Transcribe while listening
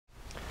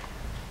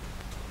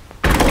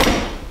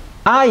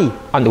Hi,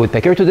 on the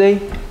Woodpecker today,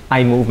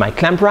 I moved my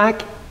clamp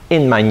rack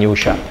in my new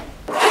shop.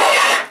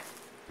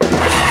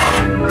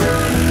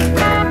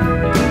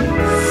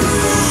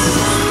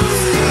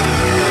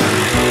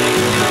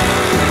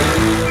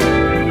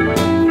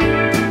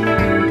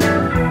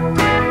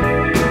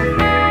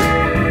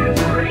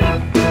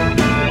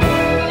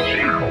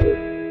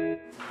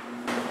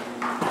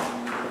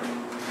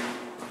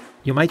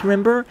 You might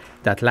remember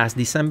that last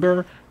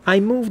December,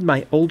 I moved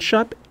my old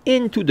shop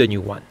into the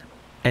new one.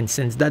 And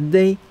since that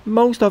day,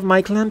 most of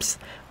my clamps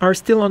are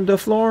still on the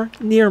floor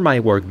near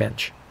my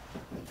workbench.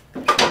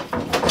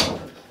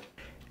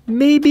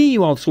 Maybe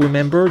you also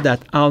remember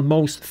that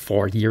almost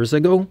 4 years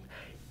ago,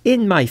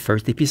 in my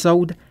first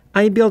episode,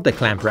 I built a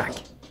clamp rack.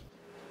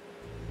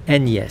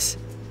 And yes,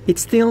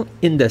 it's still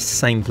in the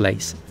same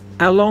place,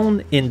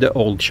 alone in the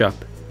old shop,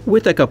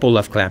 with a couple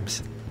of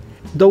clamps.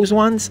 Those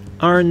ones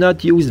are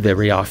not used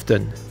very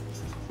often.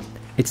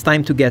 It's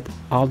time to get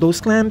all those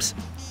clamps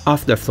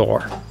off the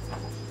floor.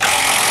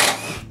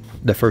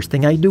 The first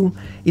thing I do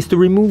is to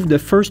remove the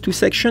first two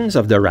sections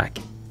of the rack.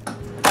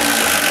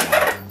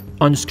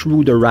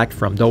 Unscrew the rack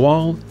from the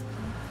wall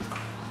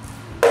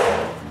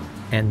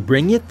and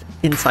bring it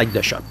inside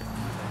the shop.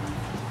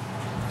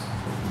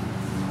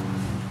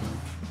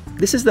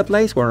 This is the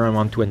place where I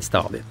want to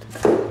install it.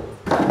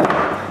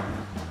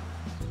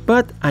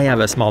 But I have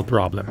a small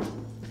problem.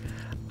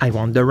 I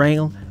want the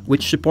rail,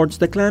 which supports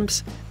the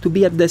clamps, to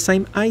be at the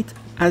same height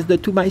as the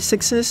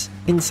 2x6s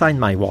inside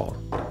my wall.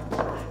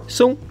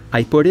 So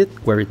I put it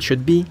where it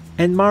should be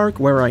and mark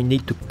where I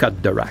need to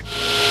cut the rack.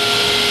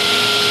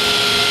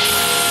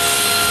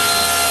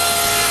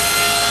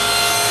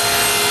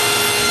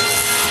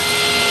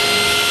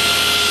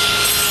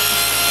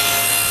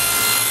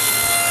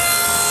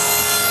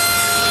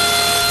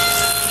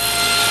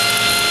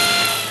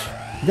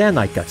 Then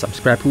I cut some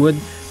scrap wood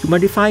to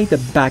modify the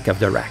back of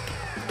the rack.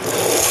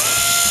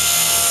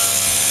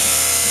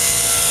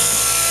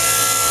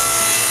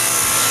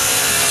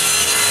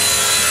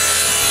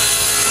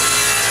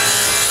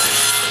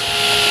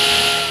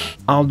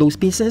 All those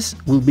pieces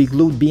will be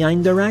glued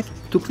behind the rack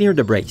to clear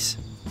the brace.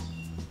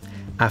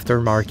 After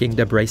marking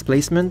the brace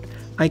placement,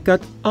 I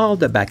cut all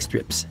the back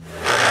strips.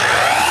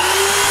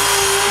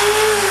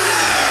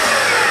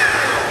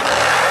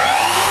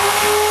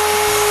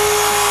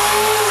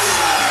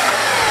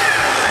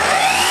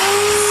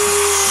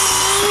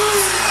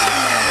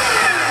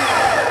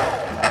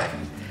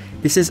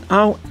 This is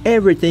how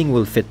everything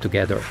will fit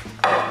together.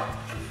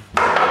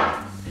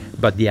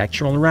 But the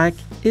actual rack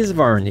is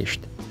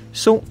varnished.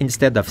 So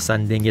instead of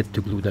sanding it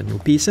to glue the new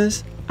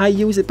pieces, I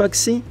use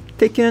epoxy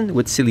thickened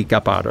with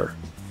silica powder.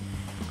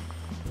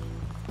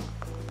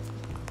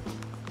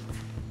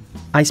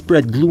 I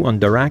spread glue on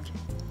the rack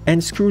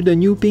and screw the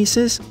new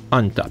pieces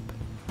on top.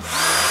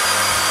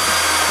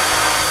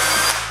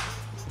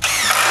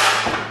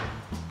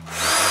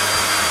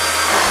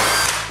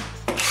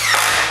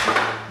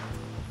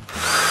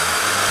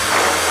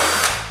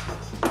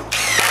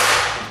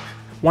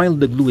 While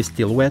the glue is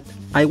still wet,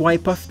 I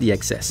wipe off the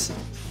excess.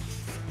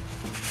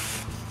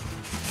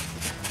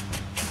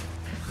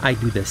 I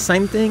do the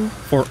same thing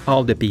for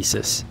all the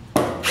pieces.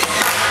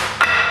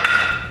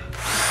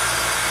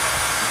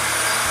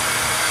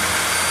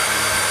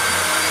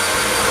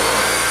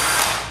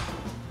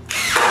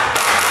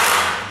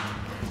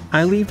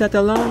 I leave that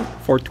alone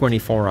for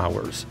 24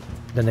 hours.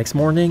 The next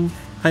morning,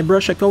 I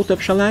brush a coat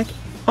of shellac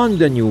on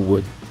the new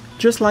wood,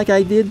 just like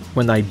I did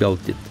when I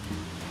built it.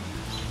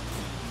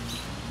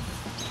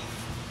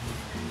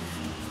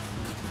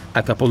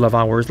 A couple of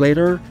hours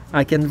later,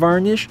 I can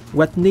varnish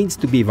what needs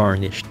to be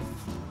varnished.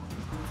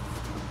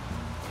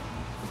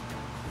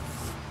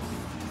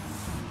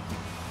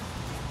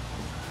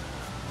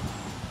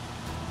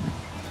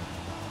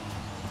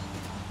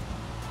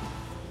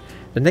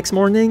 The next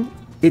morning,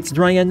 it's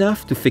dry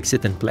enough to fix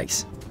it in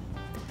place.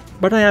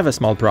 But I have a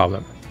small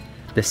problem.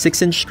 The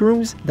 6-inch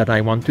screws that I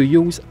want to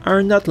use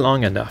are not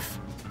long enough.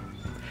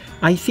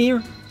 I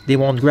fear they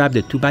won't grab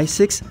the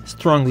 2x6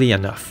 strongly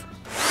enough.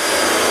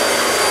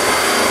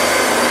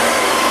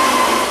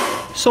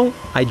 So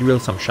I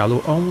drill some shallow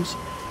holes,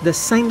 the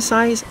same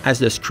size as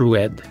the screw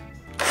head.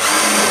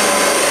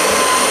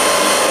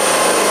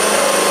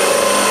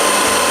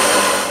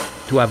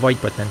 To avoid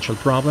potential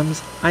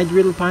problems, I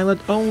drill pilot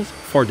holes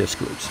for the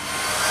screws.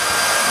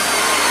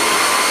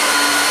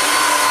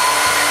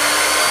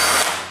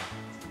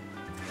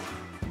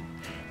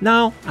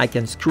 Now I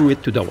can screw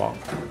it to the wall.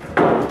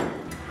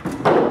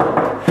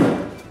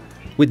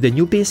 With the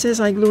new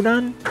pieces I glued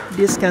on,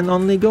 this can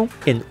only go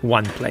in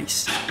one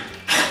place.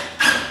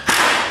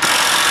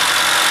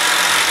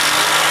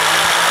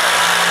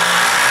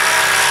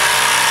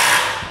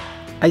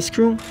 I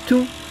screw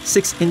two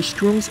 6-inch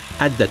screws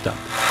at the top.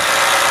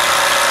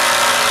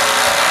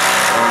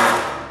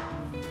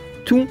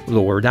 2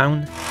 lower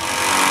down,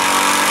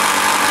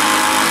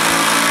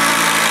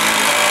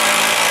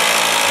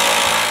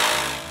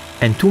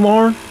 and 2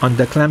 more on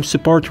the clamp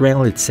support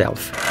rail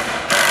itself.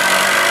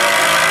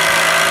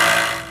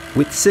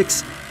 With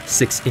 6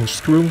 6-inch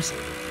screws,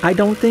 I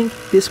don't think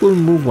this will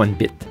move one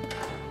bit.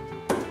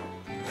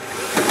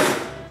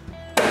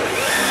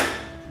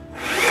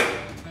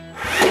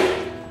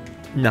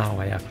 Now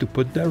I have to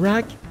put the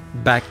rack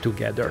back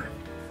together.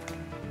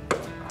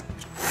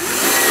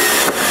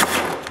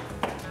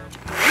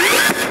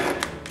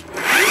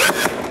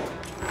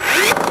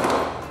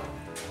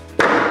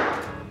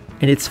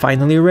 And it's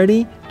finally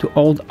ready to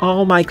hold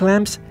all my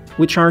clamps,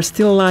 which are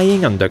still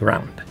lying on the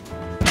ground.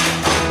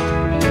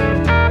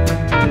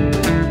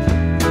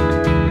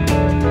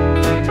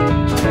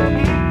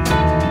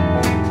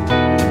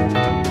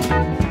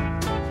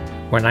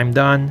 When I'm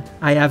done,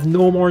 I have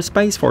no more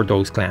space for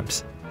those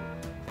clamps.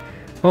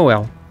 Oh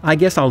well, I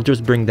guess I'll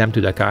just bring them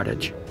to the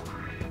cottage.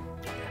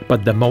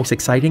 But the most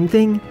exciting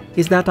thing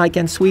is that I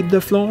can sweep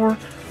the floor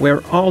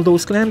where all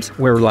those clamps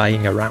were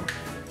lying around.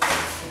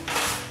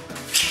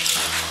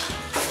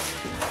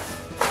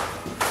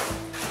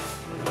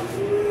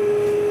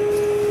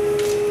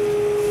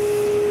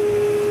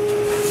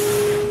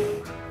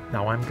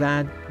 Now I'm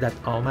glad that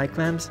all my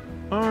clamps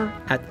are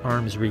at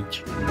arm's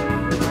reach.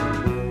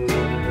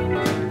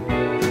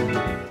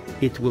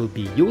 It will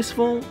be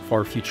useful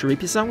for future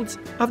episodes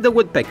of the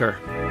Woodpecker.